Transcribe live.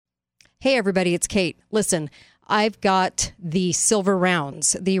Hey, everybody, it's Kate. Listen, I've got the silver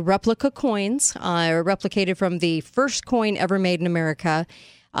rounds, the replica coins, replicated from the first coin ever made in America.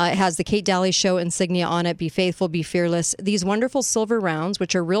 It has the Kate Daly Show insignia on it. Be faithful, be fearless. These wonderful silver rounds,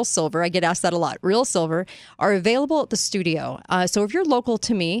 which are real silver, I get asked that a lot, real silver, are available at the studio. So if you're local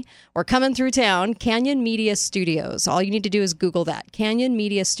to me or coming through town, Canyon Media Studios, all you need to do is Google that, Canyon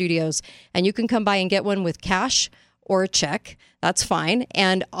Media Studios, and you can come by and get one with cash or a check. That's fine.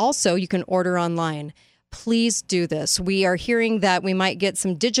 And also you can order online. Please do this. We are hearing that we might get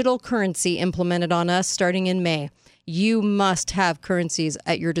some digital currency implemented on us starting in May. You must have currencies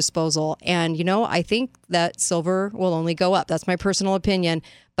at your disposal. And, you know, I think that silver will only go up. That's my personal opinion.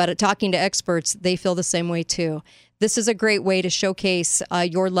 But talking to experts, they feel the same way, too. This is a great way to showcase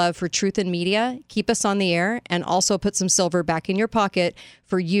your love for truth and media, keep us on the air, and also put some silver back in your pocket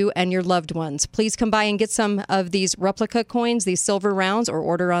for you and your loved ones. Please come by and get some of these replica coins, these silver rounds, or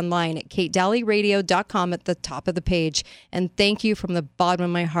order online at katedalyradio.com at the top of the page. And thank you from the bottom of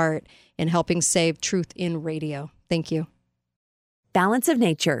my heart in helping save truth in radio. Thank you. Balance of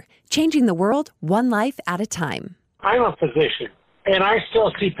Nature, changing the world one life at a time. I'm a physician, and I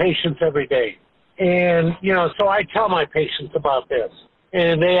still see patients every day. And, you know, so I tell my patients about this.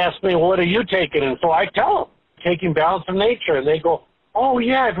 And they ask me, what are you taking? And so I tell them, taking Balance of Nature. And they go, oh,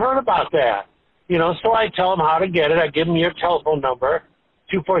 yeah, I've heard about that. You know, so I tell them how to get it. I give them your telephone number,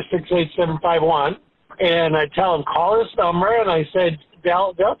 246-8751. And I tell them, call this number. And I said,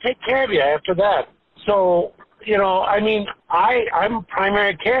 they'll take care of you after that. So, you know, I mean, I'm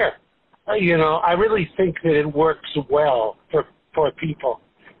primary care. You know, I really think that it works well for people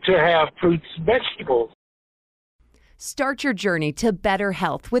to have fruits, vegetables. Start your journey to better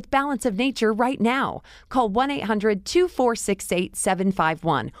health with Balance of Nature right now. Call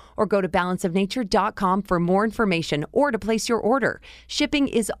 1-800-246-8751 or go to balanceofnature.com for more information or to place your order. Shipping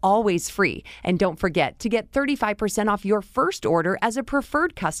is always free. And don't forget to get 35% off your first order as a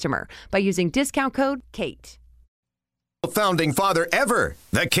preferred customer by using discount code KATE. Founding father ever.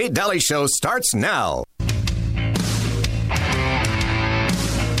 The Kate Daly Show starts now.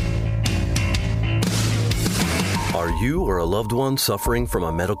 Are you or a loved one suffering from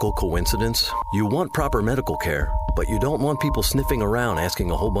a medical coincidence? You want proper medical care, but you don't want people sniffing around asking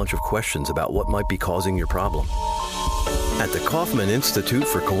a whole bunch of questions about what might be causing your problem. At the Kaufman Institute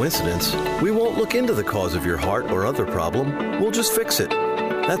for Coincidence, we won't look into the cause of your heart or other problem. We'll just fix it.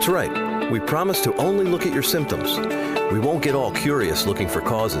 That's right. We promise to only look at your symptoms. We won't get all curious looking for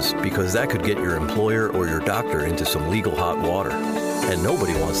causes because that could get your employer or your doctor into some legal hot water. And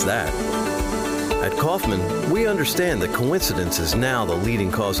nobody wants that. At Kaufman, we understand that coincidence is now the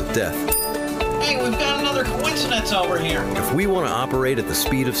leading cause of death. Hey, we've got another coincidence over here. If we want to operate at the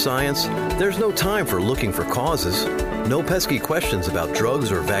speed of science, there's no time for looking for causes. No pesky questions about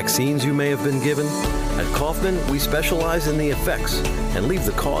drugs or vaccines you may have been given. At Kaufman, we specialize in the effects and leave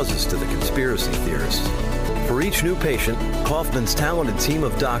the causes to the conspiracy theorists. For each new patient, Kaufman's talented team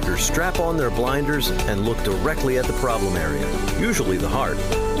of doctors strap on their blinders and look directly at the problem area, usually the heart,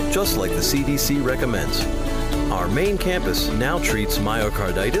 just like the CDC recommends. Our main campus now treats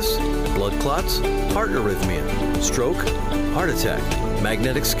myocarditis, blood clots, heart arrhythmia, stroke, heart attack,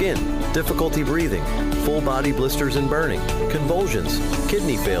 magnetic skin, difficulty breathing, full body blisters and burning, convulsions,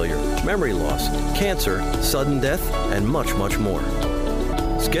 kidney failure, memory loss, cancer, sudden death, and much, much more.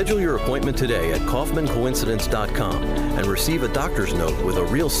 Schedule your appointment today at KaufmanCoincidence.com and receive a doctor's note with a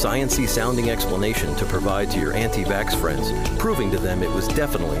real sciencey sounding explanation to provide to your anti-vax friends, proving to them it was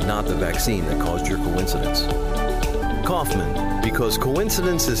definitely not the vaccine that caused your coincidence. Kaufman, because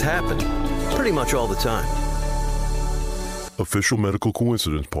coincidences happen pretty much all the time. Official medical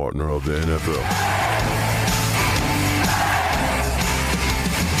coincidence partner of the NFL.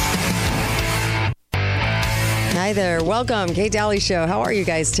 Hi there. Welcome, Kate Daly Show. How are you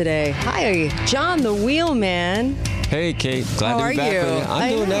guys today? Hi, John the Wheelman. Hey, Kate. Glad to be back with you.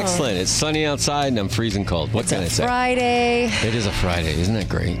 I'm doing excellent. It's sunny outside and I'm freezing cold. What can I say? Friday. It is a Friday. Isn't that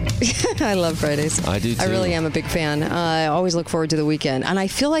great? I love Fridays. I do, too. I really am a big fan. I always look forward to the weekend. And I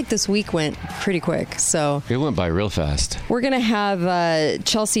feel like this week went pretty quick. So it went by real fast. We're going to have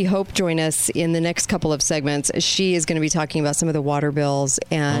Chelsea Hope join us in the next couple of segments. She is going to be talking about some of the water bills.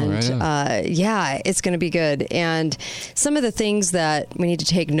 And yeah, it's going to be good. And some of the things that we need to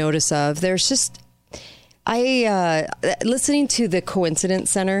take notice of. There's just... listening to the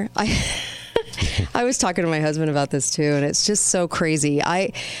Coincidence Center, I was talking to my husband about this too, and it's just so crazy.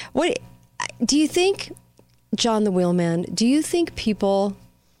 What do you think, John the Wheelman? Do you think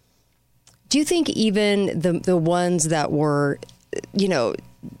even the ones that were,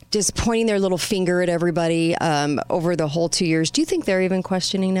 just pointing their little finger at everybody over the whole 2 years, do you think they're even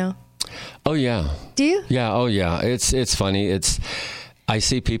questioning now? Oh, yeah. Do you? Yeah. Oh, yeah. It's funny. I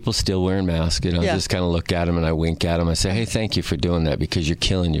see people still wearing masks, and I just kind of look at them and I wink at them. I say, hey, thank you for doing that because you're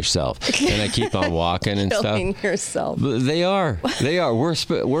killing yourself. And I keep on walking and killing stuff. yourself. But they are.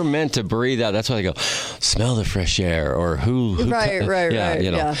 We're meant to breathe out. That's why they go, smell the fresh air, or who Right.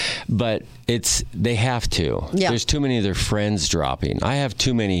 you know. Yeah. But they have to. Yeah. There's too many of their friends dropping. I have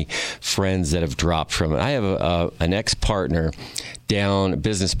too many friends that have dropped from it. I have an ex-partner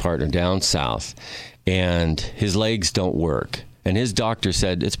business partner down south, and his legs don't work. And his doctor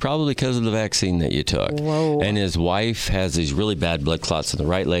said it's probably because of the vaccine that you took. Whoa. And his wife has these really bad blood clots in the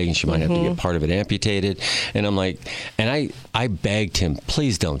right leg, and she might have to get part of it amputated. And I'm like, and I begged him,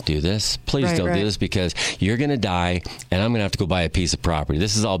 please don't do this. Please don't do this, because you're going to die, and I'm going to have to go buy a piece of property.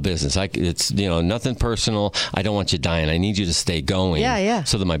 This is all business. It's nothing personal. I don't want you dying. I need you to stay going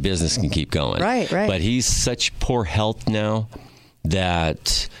so that my business can keep going. Right. But he's such poor health now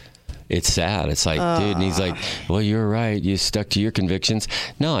that... It's sad. It's like, dude, and he's like, well, you're right. You stuck to your convictions.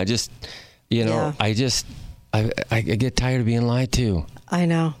 No, I just, I get tired of being lied to. I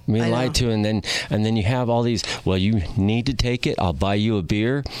know. Being lied to, and then you have all these, well, you need to take it. I'll buy you a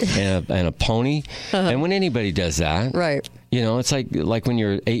beer and a pony. And when anybody does that. Right. It's like when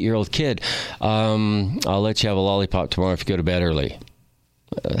you're an 8-year-old kid, I'll let you have a lollipop tomorrow if you go to bed early.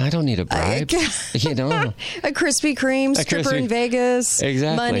 I don't need a bribe, A Krispy Kreme, stripper in Vegas,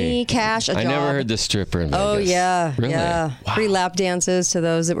 exactly. Money, cash, a job. I never heard the stripper in Vegas. Oh, yeah. Really? Yeah. Wow. Free lap dances to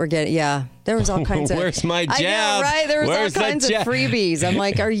those that were getting, there was all kinds of. Where's my jab? I know, right? There was all kinds of freebies. I'm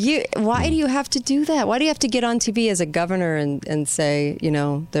like, why do you have to do that? Why do you have to get on TV as a governor and say,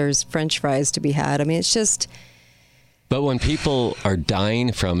 there's French fries to be had? I mean, it's just. But when people are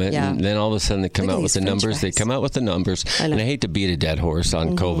dying from it, and then all of a sudden they come out with the numbers. They come out with the numbers. And I hate to beat a dead horse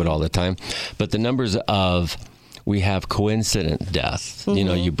on COVID all the time, but the numbers of we have coincident death.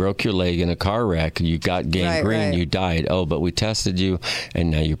 You broke your leg in a car wreck. You got gangrene. You died. Oh, but we tested you,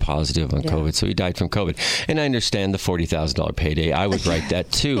 and now you're positive on COVID. So you died from COVID. And I understand the $40,000 payday. I would write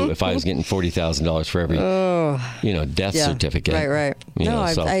that too if I was getting $40,000 for every death certificate. Right.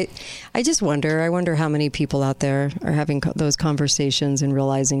 I just wonder. I wonder how many people out there are having those conversations and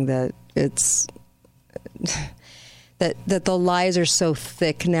realizing that it's. That the lies are so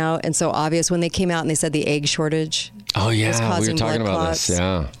thick now and so obvious. When they came out and they said the egg shortage. Oh, yeah. We were talking about this.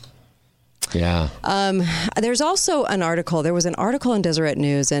 Yeah. There's also an article. There was an article in Deseret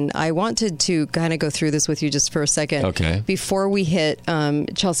News, and I wanted to kind of go through this with you just for a second. Okay. Before we hit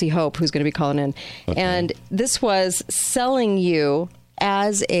Chelsea Hope, who's going to be calling in. Okay. And this was selling you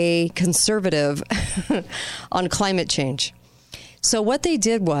as a conservative on climate change. So what they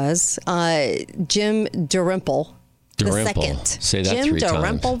did was Jim Dalrymple, the second. Say that Jim 3 times.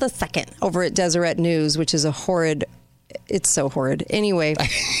 Dalrymple the second over at Deseret News, which is it's so horrid. Anyway,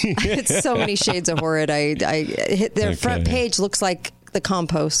 it's so many shades of horrid. I hit their front page looks like the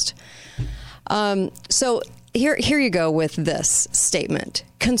compost. So here you go with this statement.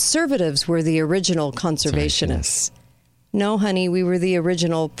 Conservatives were the original conservationists. No, honey, we were the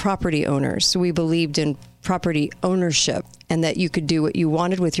original property owners. We believed in property ownership and that you could do what you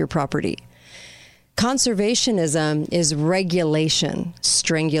wanted with your property. Conservationism is regulation,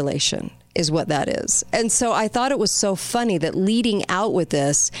 strangulation is what that is. And so I thought it was so funny that leading out with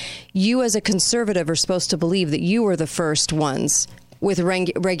this, you as a conservative are supposed to believe that you were the first ones with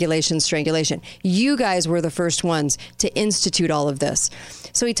regulation, strangulation. You guys were the first ones to institute all of this.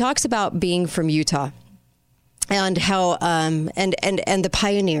 So he talks about being from Utah and how and the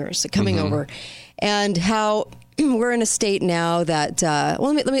pioneers coming over, and how we're in a state now that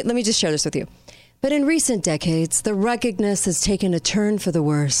let me just share this with you. But in recent decades, the ruggedness has taken a turn for the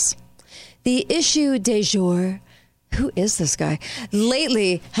worse. The issue du jour, who is this guy,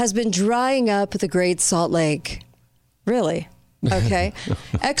 lately has been drying up the Great Salt Lake. Really? Okay.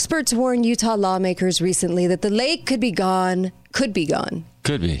 Experts warned Utah lawmakers recently that the lake could be gone. Could be.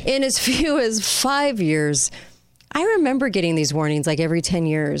 In as few as 5 years. I remember getting these warnings like every 10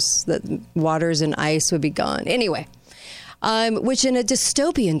 years that waters and ice would be gone. Anyway. Which in a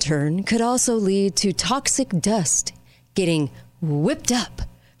dystopian turn could also lead to toxic dust getting whipped up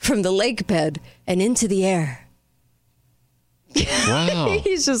from the lake bed and into the air. Wow.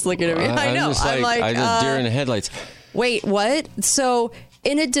 He's just looking at me. I know. I'm like deer in the headlights. Wait, what? So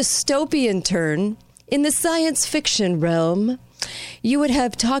in a dystopian turn, in the science fiction realm, you would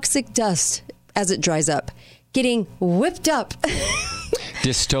have toxic dust as it dries up getting whipped up.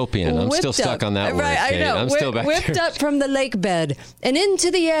 Dystopian. I'm still stuck on that word. Right, I know. I'm still back whipped there. Up from the lake bed and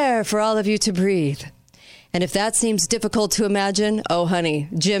into the air for all of you to breathe. And if that seems difficult to imagine, oh, honey,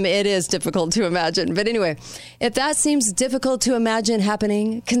 Jim, it is difficult to imagine. But anyway, if that seems difficult to imagine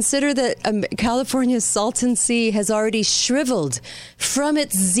happening, consider that California's Salton Sea has already shriveled from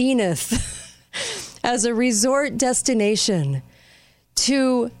its zenith as a resort destination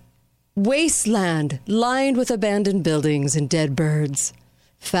to wasteland lined with abandoned buildings and dead birds.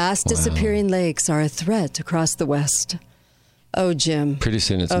 Fast disappearing lakes are a threat across the West. Oh, Jim. Pretty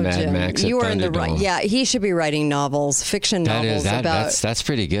soon it's Mad Jim. Max at You are in the Thunderdome. right. Yeah, he should be writing novels, fiction novels about. That's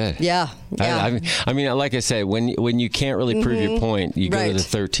pretty good. Yeah. I mean, like I say, when you can't really prove your point, you go to the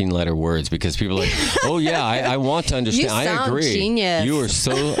 13-letter words because people are like, oh yeah, I want to understand. You sound I agree. Genius. You are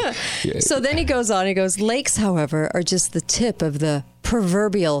so. So then he goes on. He goes, lakes, however, are just the tip of the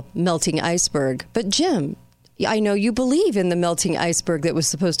proverbial melting iceberg. But Jim, I know you believe in the melting iceberg that was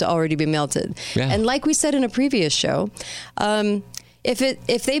supposed to already be melted. Yeah. And like we said in a previous show,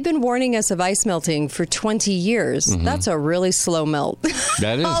 if they've been warning us of ice melting for 20 years, that's a really slow melt.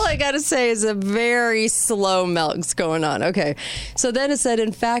 That is. All I got to say is a very slow melt's going on. Okay. So then it said,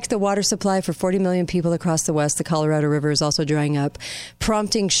 in fact, the water supply for 40 million people across the West, the Colorado River, is also drying up,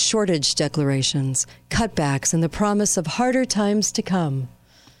 prompting shortage declarations, cutbacks, and the promise of harder times to come.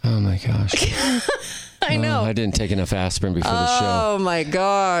 Oh, my gosh. I know. I didn't take enough aspirin before the show. Oh, my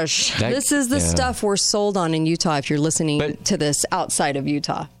gosh. This is the stuff we're sold on in Utah if you're listening to this outside of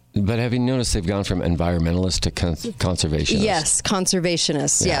Utah. But have you noticed they've gone from environmentalists to conservationists? Yes,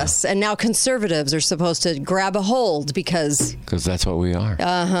 conservationists, yes. And now conservatives are supposed to grab a hold because that's what we are.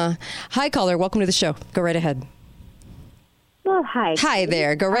 Uh-huh. Hi, caller. Welcome to the show. Go right ahead. Well, hi. Hi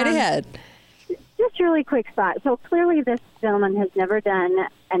there. Go right ahead. Just a really quick thought. So clearly this gentleman has never done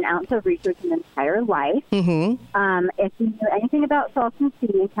an ounce of research in his entire life. Mm-hmm. If he knew anything about Salton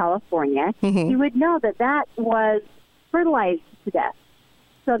Sea in California, he would know that was fertilized to death.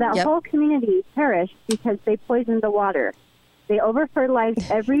 So that whole community perished because they poisoned the water. They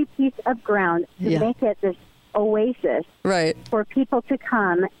over-fertilized every piece of ground to make it this oasis for people to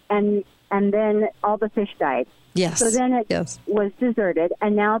come, and then all the fish died. Yes. So then it was deserted,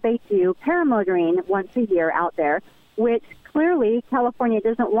 and now they do paramotoring once a year out there, which clearly California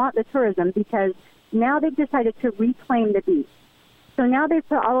doesn't want the tourism because now they've decided to reclaim the beach. So now they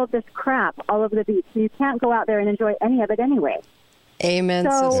put all of this crap all over the beach, so you can't go out there and enjoy any of it anyway.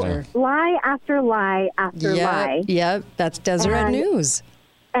 Amen, sister. Lie after lie after lie. Yep, that's Deseret News.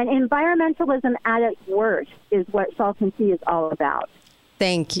 And environmentalism at its worst is what Salton Sea is all about.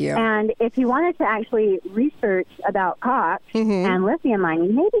 Thank you. And if he wanted to actually research about Cox and lithium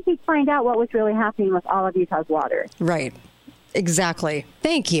mining, maybe he'd find out what was really happening with all of Utah's water. Right. Exactly.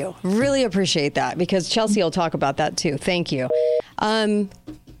 Thank you. Really appreciate that because Chelsea will talk about that too. Thank you. The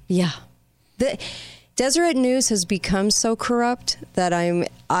Deseret News has become so corrupt that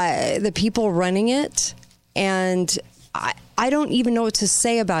the people running it, and I don't even know what to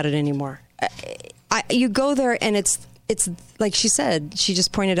say about it anymore. You go there and it's like she said, she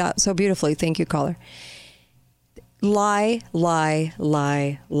just pointed out so beautifully. Thank you, caller. Lie, lie,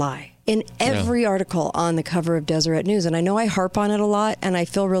 lie, lie. In every article on the cover of Deseret News. And I know I harp on it a lot, and I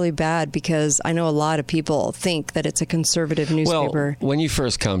feel really bad because I know a lot of people think that it's a conservative newspaper. Well, when you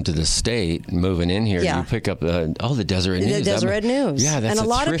first come to the state, moving in here, you pick up the Deseret News. The Deseret News. Yeah, that's and a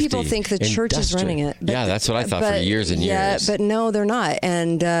lot of people think the church is running it. Yeah, that's what I thought for years and years. Yeah, but no, they're not.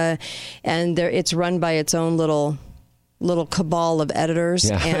 And it's run by its own little cabal of editors.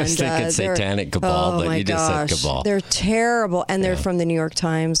 Yeah, and, I was thinking satanic cabal, but you just said cabal. They're terrible, and they're from the New York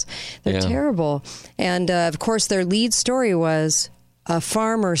Times. They're terrible. And, of course, their lead story was a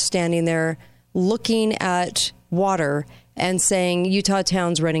farmer standing there looking at water and saying, Utah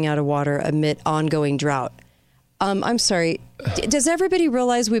town's running out of water amid ongoing drought. I'm sorry. Does everybody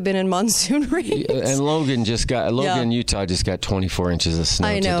realize we've been in monsoon rains? And Logan, Utah just got 24 inches of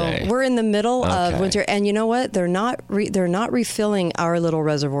snow today. I know. We're in the middle of winter, and you know what? They're not refilling our little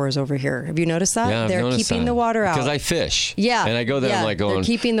reservoirs over here. Have you noticed that? Yeah, they're keeping the water out because I fish. Yeah, and I go there. I'm like going. They're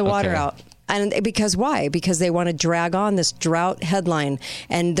keeping the water out. And because why? Because they want to drag on this drought headline.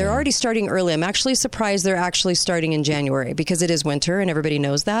 And they're already starting early. I'm actually surprised they're actually starting in January because it is winter and everybody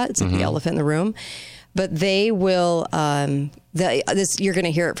knows that. It's like the elephant in the room. But they will, you're going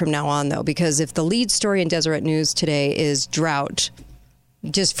to hear it from now on, though, because if the lead story in Deseret News today is drought,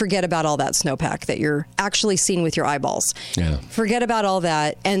 Just forget about all that snowpack that you're actually seeing with your eyeballs. Yeah. Forget about all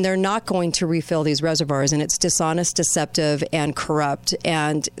that, and they're not going to refill these reservoirs, and it's dishonest, deceptive, and corrupt,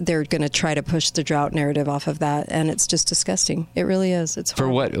 and they're going to try to push the drought narrative off of that, and it's just disgusting. It really is. It's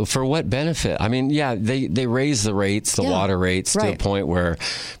horrible. For what benefit? I mean, yeah, they raise the rates, the water rates, to a point where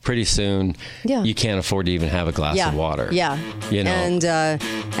pretty soon you can't afford to even have a glass of water. Yeah. You know?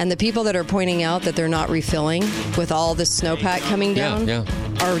 And the people that are pointing out that they're not refilling with all this snowpack coming down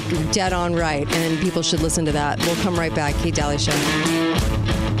are dead on right, and people should listen to that. We'll come right back. Kate Daly Show.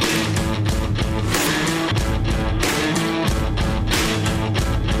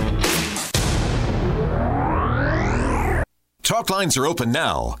 Talk lines are open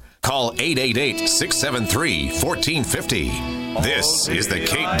now. Call 888-673-1450. This is the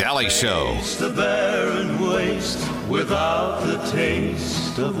Kate Daly Show. The barren waste without the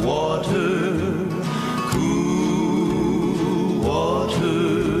taste of water, cool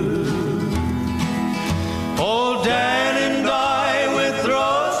water. Old Dan and I with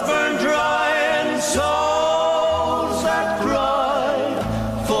throats burned dry and souls that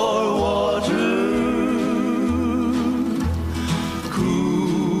cry for water,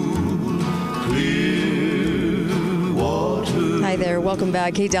 cool, clear water. Hi there. Welcome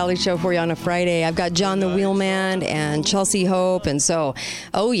back. Kate Daly Show for you on a Friday. I've got John the Wheelman and Chelsea Hope. And so,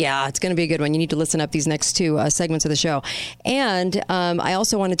 it's going to be a good one. You need to listen up these next two segments of the show. And I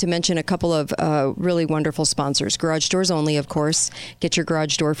also wanted to mention a couple of really wonderful sponsors. Garage Doors Only, of course. Get your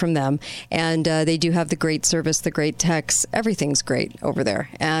garage door from them. And they do have the great service, the great techs. Everything's great over there.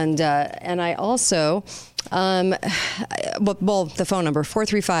 And I also... the phone number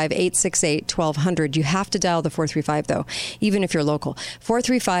 435-868-1200. You have to dial the 435 though, even if you're local.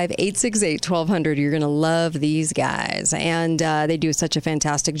 435-868-1200. You're going to love these guys, and they do such a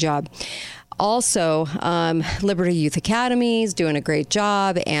fantastic job. Also, Liberty Youth Academy is doing a great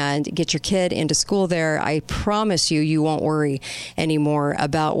job, and get your kid into school there. I promise you won't worry anymore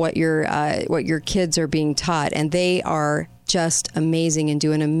about what your kids are being taught, and they are just amazing and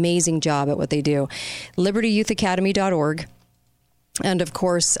do an amazing job at what they do. LibertyYouthAcademy.org. And of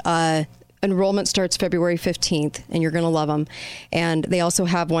course, enrollment starts February 15th, and you're going to love them. And they also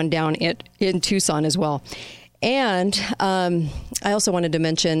have one down in Tucson as well. And I also wanted to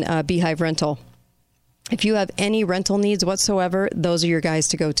mention Beehive Rental. If you have any rental needs whatsoever, those are your guys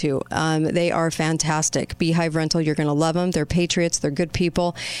to go to. They are fantastic. Beehive Rental, you're going to love them. They're patriots. They're good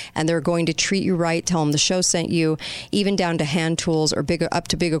people, and they're going to treat you right. Tell them the show sent you, even down to hand tools or up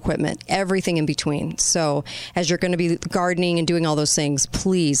to big equipment, everything in between. So as you're going to be gardening and doing all those things,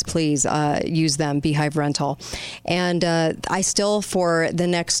 please use them, Beehive Rental. And I still,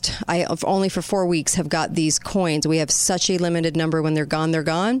 only for 4 weeks, have got these coins. We have such a limited number. When they're gone, they're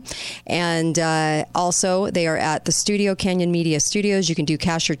gone. And also, they are at the studio, Canyon Media Studios. You can do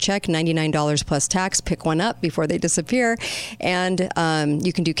cash or check, $99 plus tax. Pick one up before they disappear. And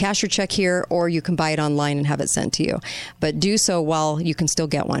you can do cash or check here, or you can buy it online and have it sent to you. But do so while you can still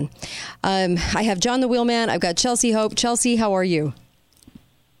get one. I have John the Wheelman. I've got Chelsea Hope. Chelsea, how are you?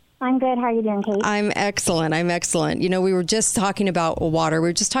 I'm good. How are you doing, Kate? I'm excellent. You know, we were just talking about water. We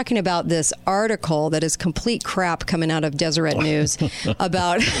were just talking about this article that is complete crap coming out of Deseret News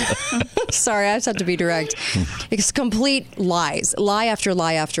about, sorry, I just have to be direct. It's complete lies, lie after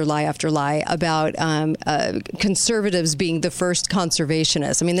lie after lie after lie about conservatives being the first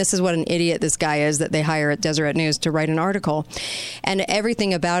conservationists. I mean, this is what an idiot this guy is that they hire at Deseret News to write an article. And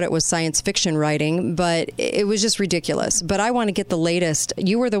everything about it was science fiction writing, but it was just ridiculous. But I want to get the latest.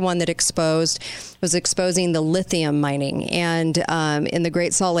 You were the one that was exposing the lithium mining and in the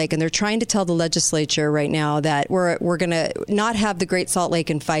Great Salt Lake, and they're trying to tell the legislature right now that we're going to not have the Great Salt Lake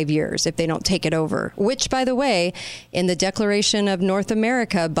in 5 years if they don't take it over. Which, by the way, in the Declaration of North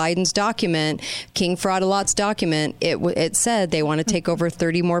America, Biden's document, King Fraud-A-Lot's document, it said they want to take over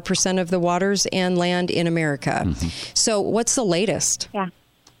 30% more of the waters and land in America. Mm-hmm. So, what's the latest? Yeah,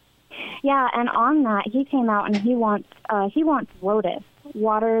 and on that, he came out and he wants WOTUS,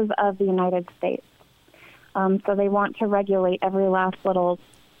 Waters of the United States. So they want to regulate every last little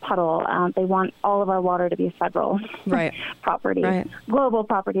puddle. They want all of our water to be federal property, global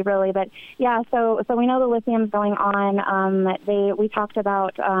property, really. But yeah, so we know the lithium's going on. We talked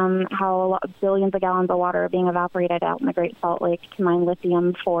about how billions of gallons of water are being evaporated out in the Great Salt Lake to mine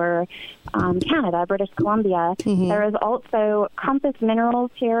lithium for Canada, British Columbia. Mm-hmm. There is also Compass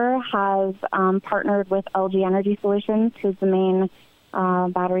Minerals here has partnered with LG Energy Solutions, who's the main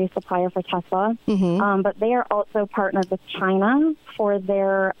battery supplier for Tesla. Mm-hmm. But they are also partnered with China for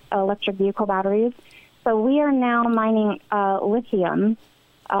their electric vehicle batteries. So we are now mining lithium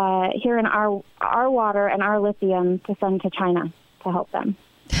here in our water and our lithium to send to China. to help them.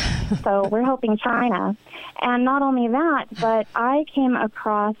 So we're helping China. And not only that, but I came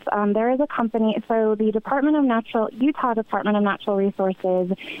across, there is a company, so the Utah Department of Natural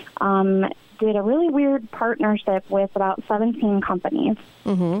Resources did a really weird partnership with about 17 companies,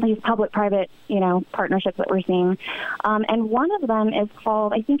 these public-private, partnerships that we're seeing. And one of them is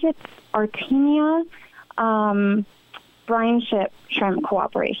called, I think it's Artemia Brine Shrimp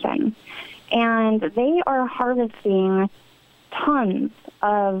Cooperation. And they are harvesting tons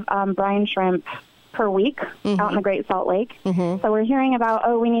of brine shrimp per week out in the Great Salt Lake. So we're hearing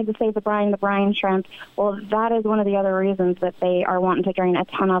about, we need to save the brine shrimp. Well, that is one of the other reasons that they are wanting to drain a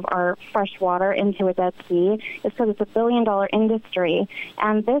ton of our fresh water into a dead sea, is because it's a $billion industry.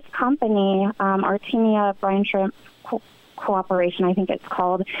 And this company, Artemia Brine Shrimp Cooperation, I think it's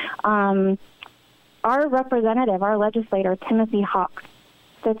called, our representative, our legislator, Timothy Hawks,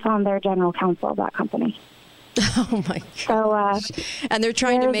 sits on their general counsel of that company. Oh my gosh. So, and they're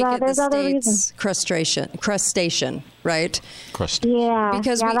trying to make it the state's crustacean, right? Yeah,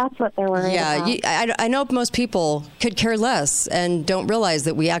 because that's what they're worried about. I know most people could care less and don't realize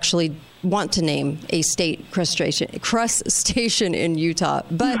that we actually want to name a state crustacean in Utah,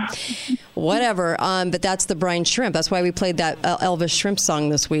 but whatever. But that's the brine shrimp. That's why we played that Elvis Shrimp song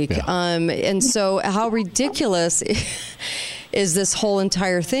this week. Yeah. And so how ridiculous is this whole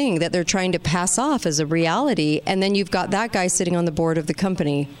entire thing that they're trying to pass off as a reality, and then you've got that guy sitting on the board of the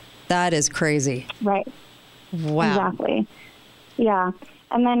company. That is crazy. Right. Wow. Exactly. Yeah.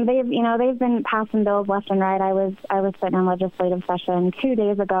 And then they've been passing bills left and right. I was sitting in legislative session 2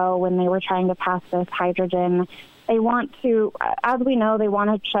 days ago when they were trying to pass this hydrogen. They want to, as we know, they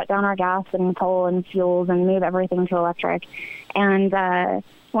want to shut down our gas and coal and fuels and move everything to electric. And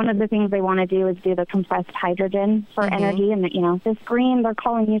one of the things they want to do is do the compressed hydrogen for energy. And, this green, they're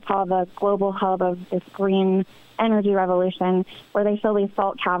calling Utah the global hub of this green energy revolution, where they fill these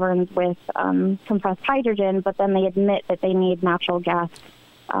salt caverns with compressed hydrogen, but then they admit that they need natural gas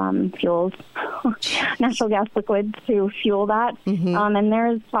fuels, natural gas liquids to fuel that. And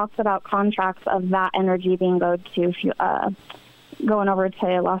there's talks about contracts of that energy being going over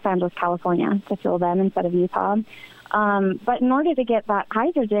to Los Angeles, California to fuel them instead of Utah. But in order to get that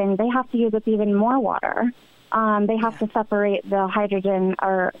hydrogen, they have to use up even more water. They have to separate the hydrogen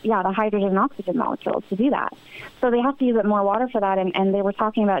and oxygen molecules to do that. So they have to use up more water for that, and they were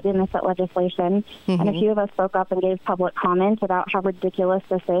talking about doing this at legislation, and a few of us spoke up and gave public comment about how ridiculous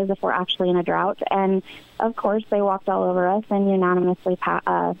this is if we're actually in a drought. And, of course, they walked all over us and unanimously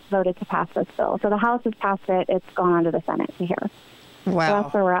voted to pass this bill. So the House has passed it. It's gone on to the Senate to hear. Wow. So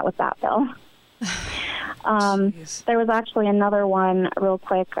that's where we're at with that bill. There was actually another one real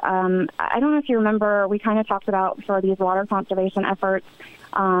quick. I don't know if you remember, we kind of talked about for these water conservation efforts,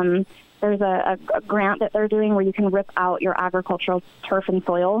 there's a grant that they're doing where you can rip out your agricultural turf and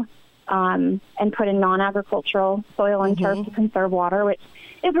soil and put in non-agricultural soil and turf to conserve water, which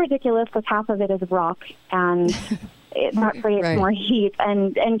is ridiculous because half of it is rock and that creates more heat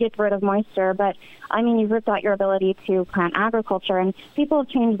and gets rid of moisture. But, you've ripped out your ability to plant agriculture, and people have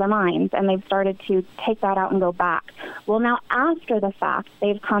changed their minds, and they've started to take that out and go back. Well, now, after the fact,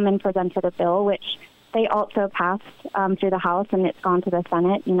 they've come and presented a bill, which they also passed through the House, and it's gone to the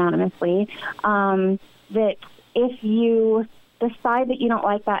Senate unanimously, that if you decide that you don't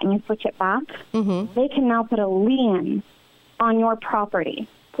like that and you switch it back, they can now put a lien on your property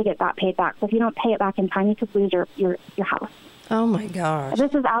to get that paid back. So if you don't pay it back in time, you could lose your house. Oh, my gosh.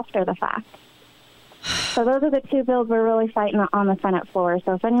 This is after the fact. So those are the two bills we're really fighting on the Senate floor.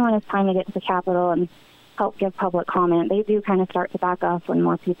 So if anyone has time to get to the Capitol and help give public comment, they do kind of start to back off when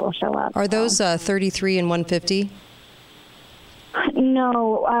more people show up. Are those 33 and 150?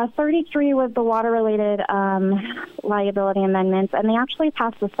 No, 33 was the water-related liability amendments, and they actually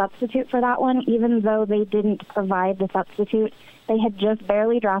passed the substitute for that one, even though they didn't provide the substitute. They had just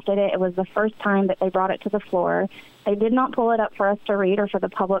barely drafted it. It was the first time that they brought it to the floor. They did not pull it up for us to read or for the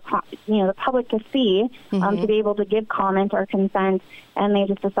public, the public to see, to be able to give comment or consent, and they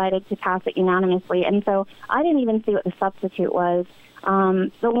just decided to pass it unanimously. And so I didn't even see what the substitute was.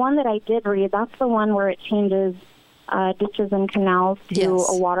 The one that I did read, that's the one where it changes ditches and canals to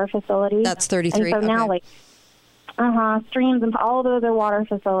a water facility. That's 33. And so now, streams and all of those are water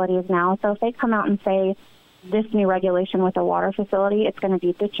facilities now. So if they come out and say this new regulation with a water facility, it's going to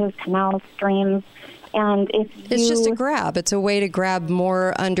be ditches, canals, streams. And it's just a grab. It's a way to grab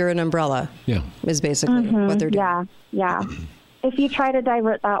more under an umbrella. Yeah, is basically what they're doing. Yeah. If you try to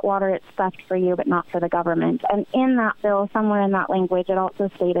divert that water, it's theft for you, but not for the government. And in that bill, somewhere in that language, it also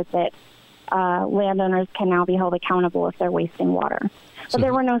stated that landowners can now be held accountable if they're wasting water. But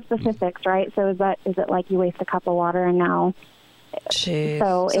there were no specifics, right? So is it like you waste a cup of water and now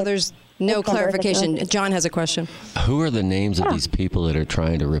So there's no clarification. John has a question. Who are the names of these people that are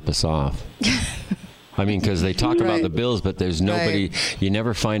trying to rip us off? I mean, because they talk about the bills, but there's nobody. You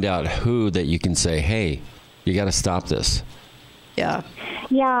never find out who that you can say, "Hey, you got to stop this." Yeah.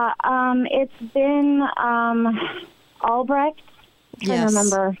 Yeah. It's been Albrecht. I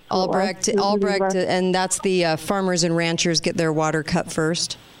remember Albrecht, and that's the farmers and ranchers get their water cut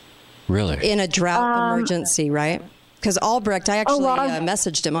first. Really? In a drought emergency, right? Because Albrecht, I actually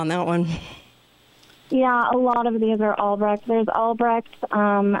messaged him on that one. Yeah, a lot of these are Albrecht. There's Albrecht.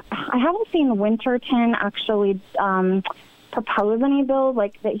 I haven't seen Winterton actually propose any bills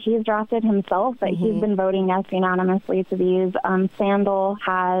like that he's drafted himself, but he's been voting yes unanimously to these. Sandal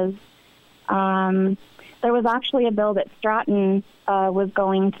has. There was actually a bill that Stratton was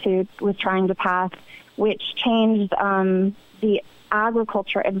trying to pass, which changed the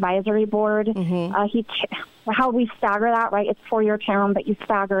Agriculture Advisory Board. How we stagger that, right? It's 4-year term, but you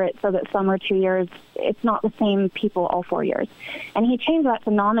stagger it so that some are 2 years. It's not the same people all 4 years. And he changed that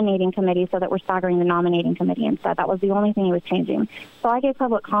to nominating committee so that we're staggering the nominating committee instead. That was the only thing he was changing. So I gave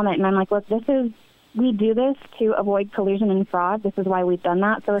public comment, and I'm like, look, we do this to avoid collusion and fraud. This is why we've done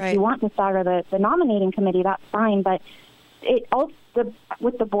that. So if you want to stagger the nominating committee, that's fine. But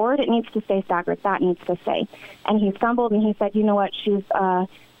with the board, it needs to stay staggered. That needs to stay. And he stumbled and he said, you know what, she's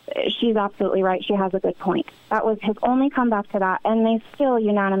absolutely right. She has a good point. That was his only comeback to that. And they still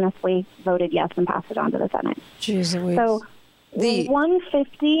unanimously voted yes and passed it on to the Senate. Jeez Louise. So the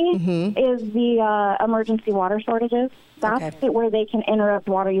 150 is the emergency water shortages. That's where they can interrupt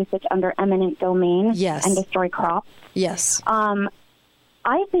water usage under eminent domain and destroy crops. Yes.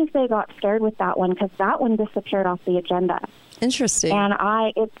 I think they got scared with that one because that one disappeared off the agenda. Interesting. And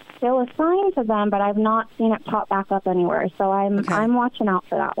it's still assigned to them, but I've not seen it pop back up anywhere. So I'm watching out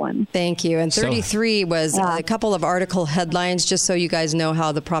for that one. Thank you. And 33 was a couple of article headlines, just so you guys know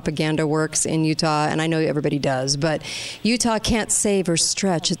how the propaganda works in Utah. And I know everybody does, but Utah can't save or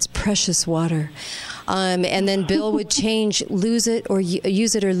stretch its precious water. And then Bill would change use it or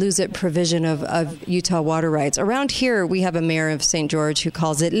lose it provision of Utah water rights. Around here, we have a mayor of St. George who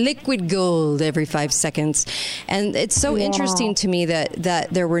calls it liquid gold every 5 seconds. And it's so interesting to me that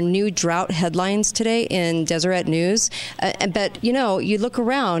there were new drought headlines today in Deseret News. But, you look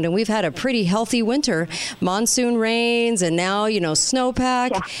around and we've had a pretty healthy winter, monsoon rains, and now,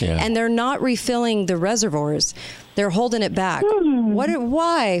 snowpack. Yeah. And they're not refilling the reservoirs. They're holding it back.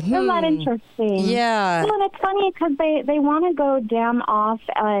 Why? Isn't that interesting? Yeah. Well, and it's funny because they want to go dam off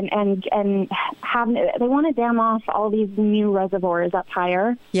and they want to dam off all these new reservoirs up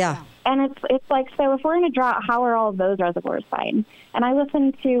higher. Yeah. And it's like, so if we're in a drought, how are all of those reservoirs fine? And I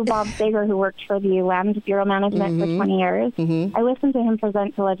listened to Bob Sager, who worked for the Land Bureau Management for 20 years. I listened to him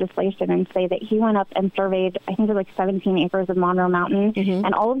present to legislation and say that he went up and surveyed, I think it was like 17 acres of Monroe Mountain,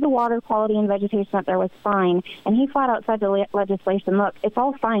 and all of the water quality and vegetation up there was fine. And he flat out said to legislation, look, it's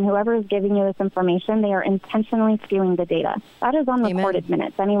all fine. Whoever is giving you this information, they are intentionally skewing the data. That is on recorded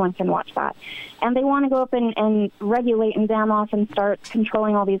minutes. Anyone can watch that. And they want to go up and regulate and dam off and start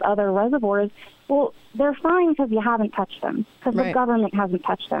controlling all these other reservoirs. Well, they're fine because you haven't touched them, because the government hasn't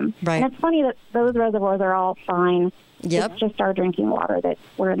touched them. Right. And it's funny that those reservoirs are all fine. Yep. It's just our drinking water that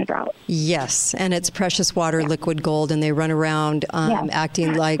we're in a drought. Yes, and it's precious water, liquid gold, and they run around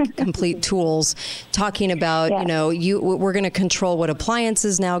acting like complete tools, talking about, we're going to control what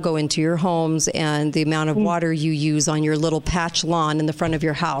appliances now go into your homes and the amount of water you use on your little patch lawn in the front of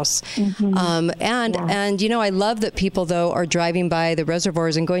your house. And I love that people, though, are driving by the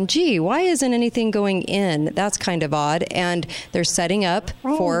reservoirs and going, gee, why isn't anything going in? That's kind of odd. And they're setting up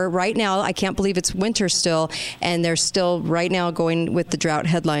for right now. I can't believe it's winter still, and they're still right now going with the drought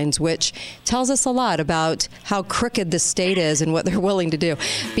headlines, which tells us a lot about how crooked the state is and what they're willing to do.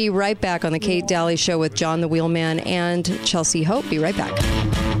 Be right back on the Kate Daly Show with John the Wheelman and Chelsea Hope. Be right back.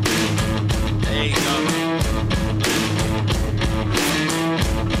 There you go.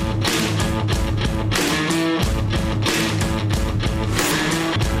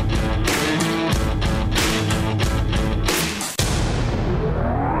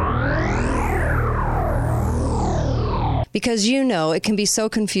 Because it can be so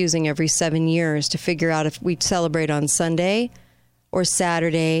confusing every 7 years to figure out if we celebrate on Sunday or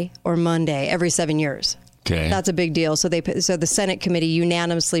Saturday or Monday every 7 years. Okay. That's a big deal. So the Senate committee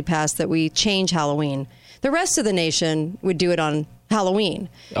unanimously passed that we change Halloween. The rest of the nation would do it on Halloween.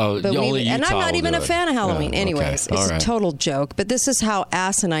 Oh, only Utah and I'm not even a fan of Halloween. Anyways, okay. It's a total joke. But this is how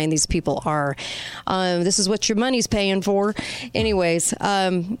asinine these people are. This is what your money's paying for. Anyways,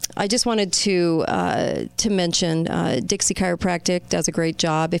 I just wanted to mention Dixie Chiropractic does a great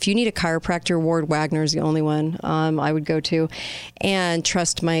job. If you need a chiropractor, Ward Wagner's the only one I would go to and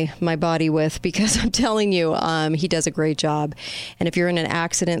trust my body with, because I'm telling you, he does a great job. And if you're in an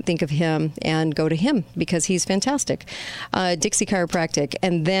accident, think of him and go to him, because he's fantastic. Dixie Chiropractic.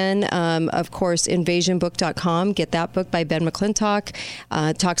 And then, of course, invasionbook.com. Get that book by Ben McClintock.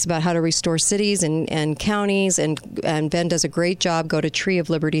 Talks about how to restore cities and counties. And Ben does a great job. Go to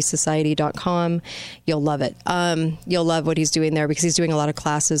treeoflibertysociety.com. You'll love it. You'll love what he's doing there, because he's doing a lot of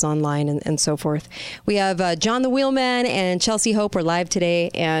classes online and so forth. We have John the Wheelman and Chelsea Hope are live today.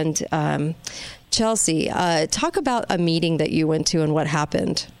 And Chelsea, talk about a meeting that you went to and what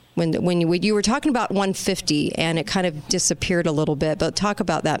happened. When you were talking about 150 and it kind of disappeared a little bit, but talk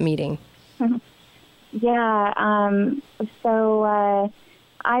about that meeting. Yeah. So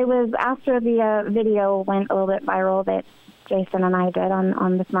I was, after the video went a little bit viral that Jason and I did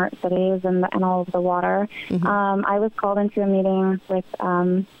on the smart cities and all of the water, I was called into a meeting with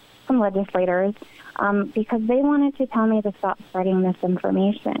some legislators because they wanted to tell me to stop spreading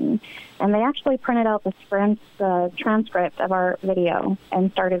misinformation. And they actually printed out the transcript of our video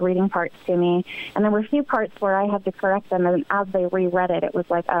and started reading parts to me. And there were a few parts where I had to correct them, and as they reread it, it was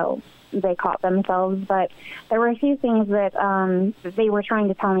like, oh, they caught themselves. But there were a few things that they were trying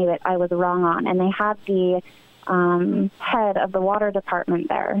to tell me that I was wrong on. And they had the head of the water department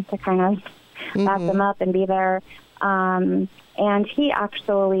there to kind of back them up and be there. And he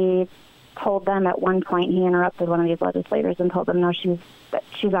actually told them at one point, he interrupted one of these legislators and told them, no, she's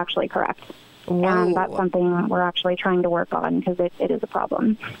actually correct. Whoa. And that's something we're actually trying to work on, because it is a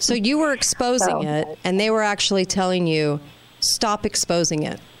problem. So you were exposing it, and they were actually telling you, stop exposing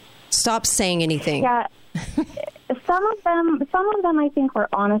it. Stop saying anything. Yeah. Some of them I think were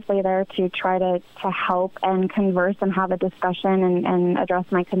honestly there to try to help and converse and have a discussion and address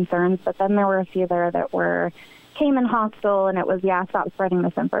my concerns. But then there were a few there that came in hostile, and it was, stop spreading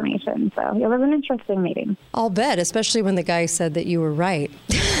misinformation. So it was an interesting meeting. I'll bet, especially when the guy said that you were right.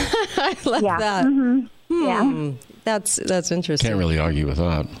 I love that. Yeah. That's interesting. Can't really argue with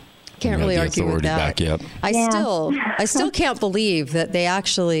that. Can't really argue with that. Back yet. I still can't believe that they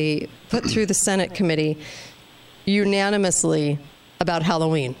actually put through the Senate committee unanimously about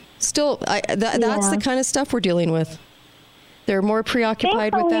Halloween. Still, that's the kind of stuff we're dealing with. They're more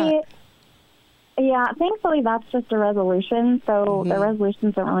preoccupied with that. Yeah, thankfully that's just a resolution, so the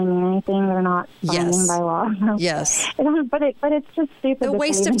resolutions don't really mean anything. They're not binding by law. Yes. But it's just stupid. A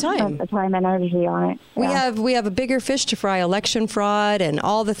waste of time. The time and energy on it. Yeah. We have a bigger fish to fry: election fraud and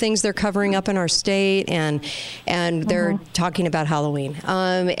all the things they're covering up in our state, and they're talking about Halloween,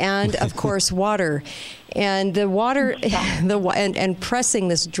 and of course water. And the water, and pressing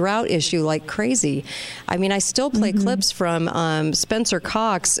this drought issue like crazy. I mean, I still play clips from Spencer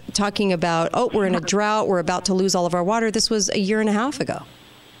Cox talking about, we're in a drought, we're about to lose all of our water. This was a year and a half ago.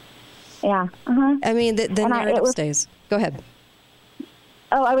 Yeah. I mean, the narrative stays. Go ahead.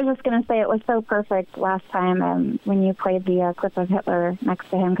 Oh, I was just going to say it was so perfect last time when you played the clip of Hitler next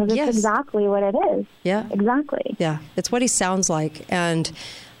to him, because it's exactly what it is. Yeah. Exactly. Yeah. It's what he sounds like. And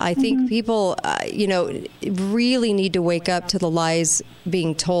I think people, really need to wake up to the lies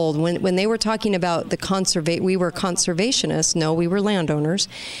being told. When they were talking about we were conservationists. No, we were landowners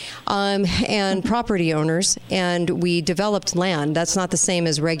and property owners, and we developed land. That's not the same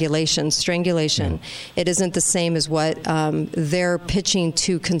as regulation, strangulation. It isn't the same as what they're pitching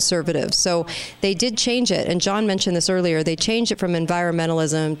to conservatives. So they did change it. And John mentioned this earlier. They changed it from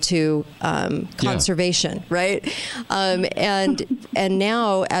environmentalism to conservation, right? And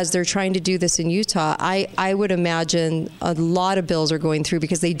now, as they're trying to do this in Utah, I would imagine a lot of bills are going through,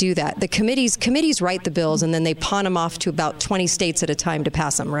 because they do that. The committees write the bills, and then they pawn them off to about 20 states at a time to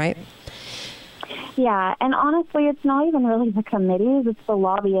pass them, right? Yeah, and honestly, it's not even really the committees. It's the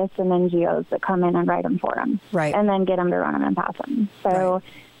lobbyists and NGOs that come in and write them for them. Right. And then get them to run them and pass them. So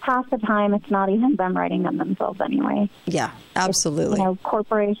half the time, it's not even them writing them themselves anyway. Yeah, absolutely. It's,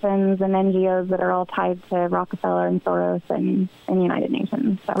 corporations and NGOs that are all tied to Rockefeller and Soros and United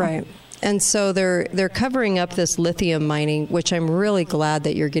Nations. So. Right. And so they're covering up this lithium mining, which I'm really glad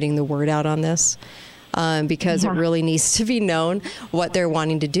that you're getting the word out on this. Because it really needs to be known what they're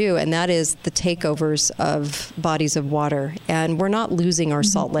wanting to do, and that is the takeovers of bodies of water. And we're not losing our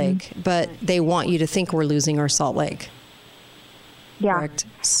Salt Lake, but they want you to think we're losing our Salt Lake. Yeah. Correct?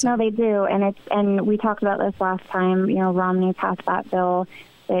 No, they do, and we talked about this last time. Romney passed that bill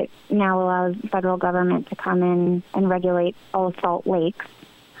it now allows federal government to come in and regulate all salt lakes.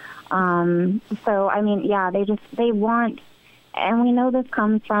 So, I mean, yeah, they want, and we know this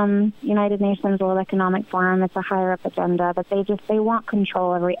comes from United Nations World Economic Forum. It's a higher up agenda, but they want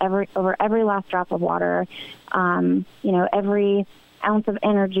control over every last drop of water, every ounce of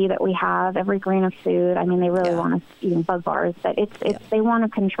energy that we have, every grain of food. I mean, they really want us eating bug bars, but they want to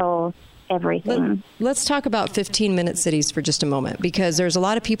control everything. Let's talk about 15-minute cities for just a moment, because there's a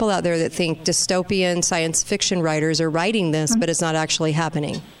lot of people out there that think dystopian science fiction writers are writing this, but it's not actually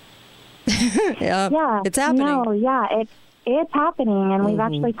happening. It's happening. No, it's happening, and we've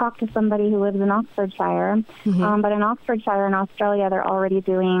actually talked to somebody who lives in Oxfordshire. But in Oxfordshire in Australia,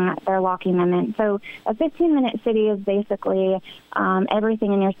 they're locking them in. So a 15-minute city is basically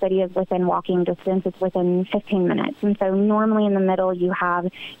everything in your city is within walking distance. It's within 15 minutes. And so normally in the middle, you have,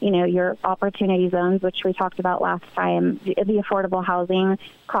 your opportunity zones, which we talked about last time, the affordable housing.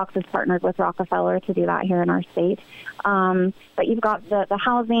 Cox has partnered with Rockefeller to do that here in our state. But you've got the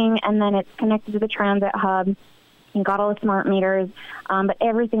housing, and then it's connected to the transit hub. You've got all the smart meters, but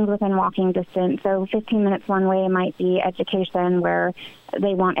everything's within walking distance. So 15 minutes one way might be education, where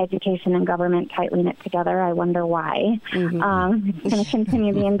they want education and government tightly knit together. I wonder why. It's going to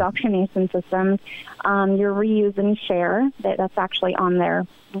continue the indoctrination systems. Your reuse and share, that's actually on their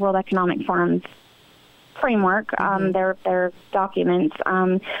World Economic Forum's framework, their documents,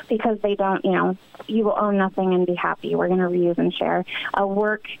 because they don't, you will own nothing and be happy. We're going to reuse and share.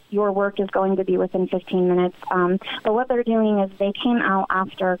 Your work is going to be within 15 minutes. But what they're doing is they came out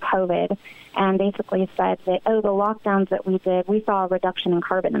after COVID and basically said that, the lockdowns that we did, we saw a reduction in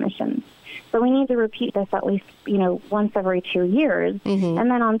carbon emissions. So we need to repeat this at least, once every 2 years. And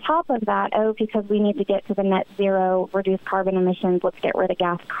then on top of that, because we need to get to the net zero, reduce carbon emissions, let's get rid of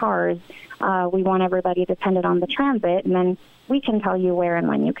gas cars. We want everybody dependent on the transit, and then we can tell you where and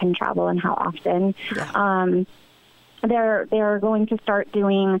when you can travel and how often. They're going to start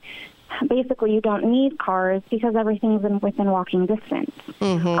doing, basically you don't need cars because everything's within walking distance.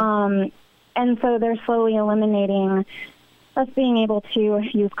 And so they're slowly eliminating us being able to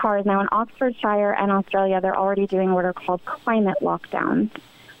use cars. Now in Oxfordshire and Australia, they're already doing what are called climate lockdowns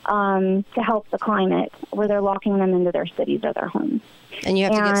to help the climate, where they're locking them into their cities or their homes. And you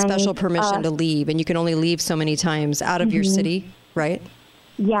have to get special permission to leave, and you can only leave so many times out of your city, right?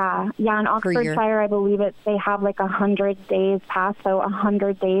 Yeah. In Oxfordshire, I believe they have like 100 days pass. So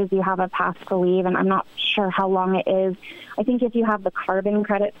 100 days you have a pass to leave, and I'm not sure how long it is. I think if you have the carbon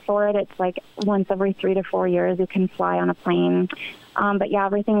credits for it, it's like once every 3 to 4 years you can fly on a plane. But yeah,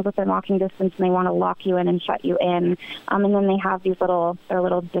 everything's within walking distance, and they want to lock you in and shut you in. And then they have these little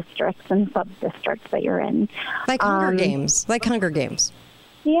districts and sub-districts that you're in. Like Hunger Games.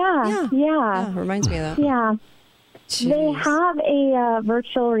 Yeah. Reminds me of that. Yeah. Jeez. They have a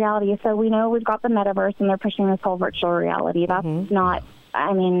virtual reality. So we know we've got the metaverse, and they're pushing this whole virtual reality. That's not,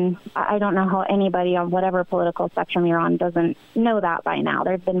 I mean, I don't know how anybody on whatever political spectrum you're on doesn't know that by now.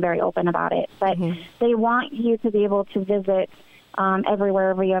 They've been very open about it. But they want you to be able to visit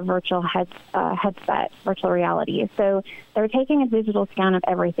everywhere via virtual headset, virtual reality. So they're taking a digital scan of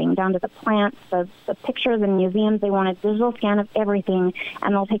everything, down to the plants, the pictures in museums. They want a digital scan of everything,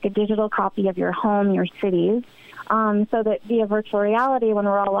 and they'll take a digital copy of your home, your cities, so that via virtual reality, when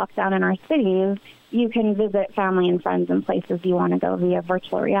we're all locked down in our cities, you can visit family and friends in places you want to go via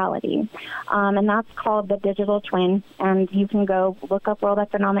virtual reality. And that's called the Digital Twin. And you can go look up World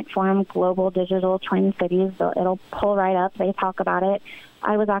Economic Forum Global Digital Twin Cities. It'll pull right up. They talk about it.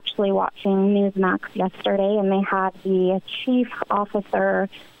 I was actually watching Newsmax yesterday, and they had the chief officer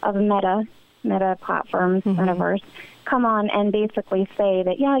of Meta platforms, Metaverse, come on and basically say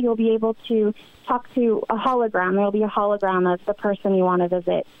that, you'll be able to talk to a hologram. There'll be a hologram of the person you want to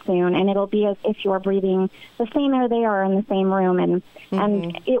visit soon, and it'll be as if you're breathing the same air they are in the same room, and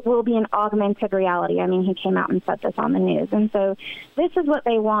it will be an augmented reality. I mean, he came out and said this on the news. And so this is what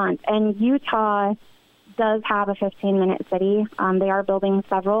they want, and Utah does have a 15-minute city. They are building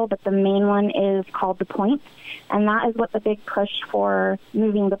several, but the main one is called The Point, and that is what the big push for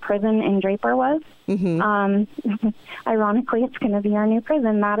moving the prison in Draper was. Ironically, it's going to be our new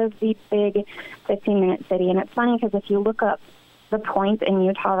prison. That is the big 15-minute city, and it's funny because if you look up The Point in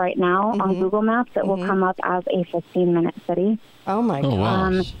Utah right now on Google Maps, it will come up as a 15-minute city. Oh, my God.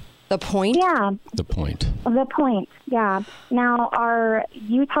 Wow. The Point? Yeah. The Point. The Point, yeah. Now, our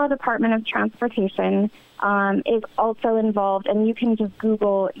Utah Department of Transportation is also involved, and you can just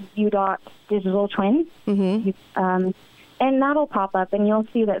Google UDOT Digital Twin, and that'll pop up, and you'll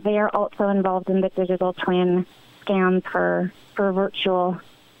see that they are also involved in the Digital Twin scans for virtual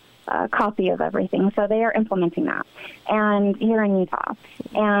copy of everything. So they are implementing that, and here in Utah,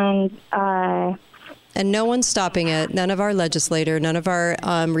 and no one's stopping it. None of our legislators, none of our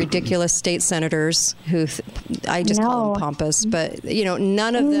ridiculous state senators, who I just call them pompous, but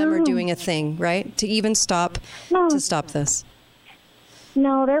none of them are doing a thing, right, to even stop this.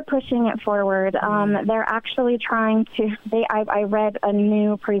 No, they're pushing it forward. They're actually trying to. I read a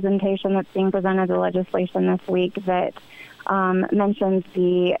new presentation that's being presented to legislation this week that mentions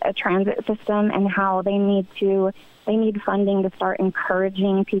the transit system and how they need funding to start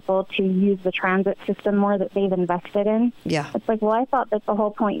encouraging people to use the transit system more that they've invested in. Yeah. It's like, well, I thought that the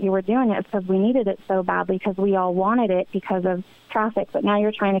whole point you were doing it is because we needed it so badly because we all wanted it because of traffic, but now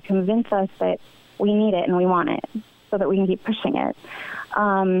you're trying to convince us that we need it and we want it so that we can keep pushing it.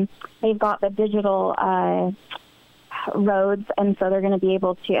 They've got the digital roads, and so they're going to be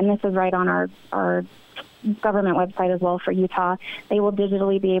able to, and this is right on our government website as well for Utah, they will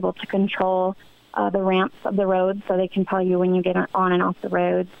digitally be able to control the ramps of the roads so they can tell you when you get on and off the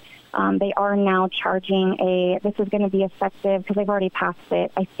roads. They are now charging this is going to be effective because they've already passed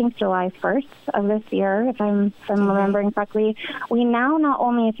it, I think July 1st of this year, if I'm remembering correctly. We now, not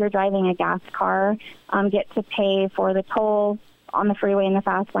only if you're driving a gas car, get to pay for the toll on the freeway in the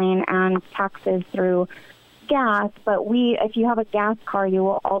fast lane and taxes through gas, but if you have a gas car, you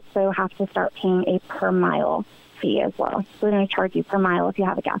will also have to start paying a per mile fee as well. So they're going to charge you per mile if you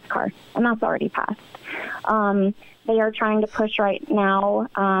have a gas car, and that's already passed. They are trying to push right now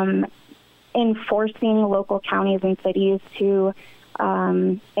enforcing local counties and cities to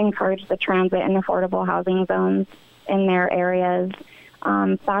encourage the transit and affordable housing zones in their areas.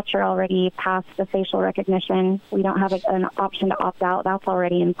 Thatcher already passed the facial recognition. We don't have an option to opt out. That's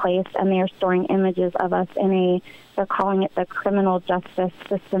already in place, and they are storing images of us they're calling it the Criminal Justice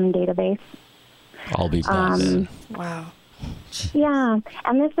System Database. I'll be glad. Wow. Yeah,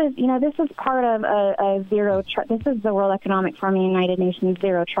 and this is part of a zero trust. This is the World Economic Forum and United Nations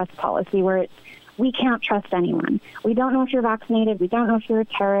zero trust policy, where we can't trust anyone. We don't know if you're vaccinated. We don't know if you're a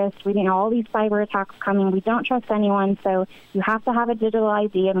terrorist. We all these cyber attacks coming. We don't trust anyone. So you have to have a digital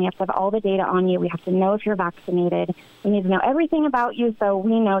ID, and we have to have all the data on you. We have to know if you're vaccinated. We need to know everything about you so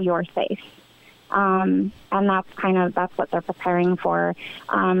we know you're safe. And that's what they're preparing for.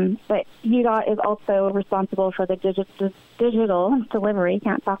 But UDOT is also responsible for the digital delivery,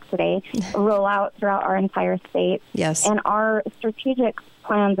 can't talk today, rollout throughout our entire state. Yes. And our strategic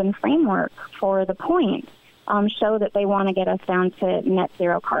plans and framework for the point show that they want to get us down to net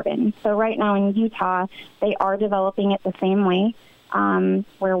zero carbon. So right now in Utah, they are developing it the same way.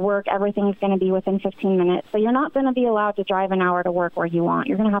 Where everything's going to be within 15 minutes. So you're not going to be allowed to drive an hour to work where you want.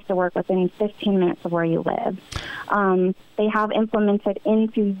 You're going to have to work within 15 minutes of where you live. They have implemented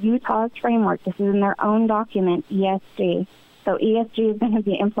into Utah's framework, this is in their own document, ESG. So ESG is going to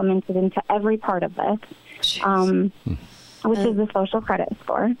be implemented into every part of this, which is the social credit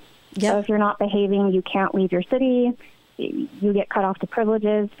score. Yep. So if you're not behaving, you can't leave your city. You get cut off to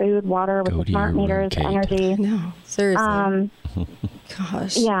privileges, food, water, with the smart meters, energy. No, seriously.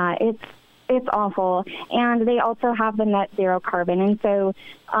 Gosh. Yeah, it's awful. And they also have the net zero carbon. And so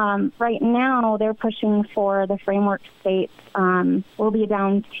right now they're pushing for the framework states will be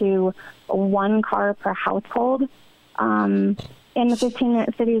down to 1 car per household in the 15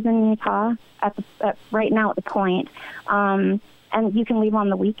 cities in Utah right now at the point. And you can leave on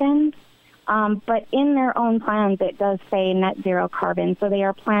the weekends. But in their own plans, it does say net zero carbon. So they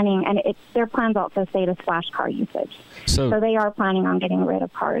are planning, and their plans also say to slash car usage. So they are planning on getting rid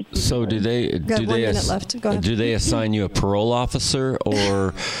of cars. So do they assign you a parole officer,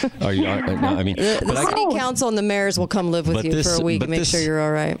 or are you? No, I mean, the city council and the mayors will come live with you for a week and make sure you're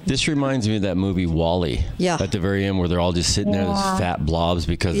all right. This reminds me of that movie WALL-E. Yeah. At the very end, where they're all just sitting there as fat blobs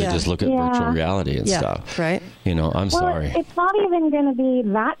because they just look at virtual reality and stuff. Right. I'm sorry. It's not even going to be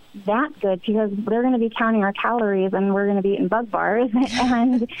that good because they're going to be counting our calories and we're going to be eating bug bars.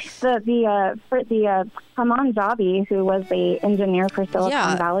 And the Haman Jabi, who was the engineer for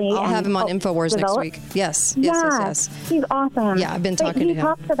Silicon Valley. I'll have him on InfoWars next week. Yes. He's awesome. Yeah, I've been talking to him. He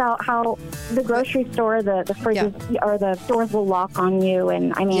talks about how the grocery store, the fridges or the stores will lock on you.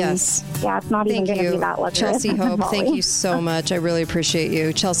 And I mean, it's not even going to be that luxurious. Chelsea Hope, thank you so much. I really appreciate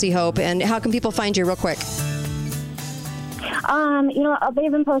you. Chelsea Hope. And how can people find you real quick?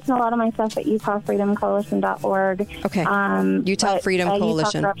 They've been posting a lot of my stuff at UtahFreedomCoalition.org. Okay. Utah Freedom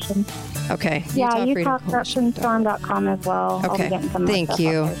Coalition. Okay. Yeah, UtahCorruptionStorm.com as well. Okay. I'll be getting some Thank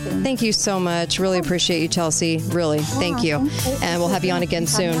you. Thank you so much. Really appreciate you, Chelsea. Really. Thank you. And we'll have you on again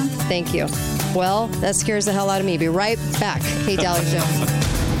soon. Thank you. Well, that scares the hell out of me. Be right back. Kate Daly Show.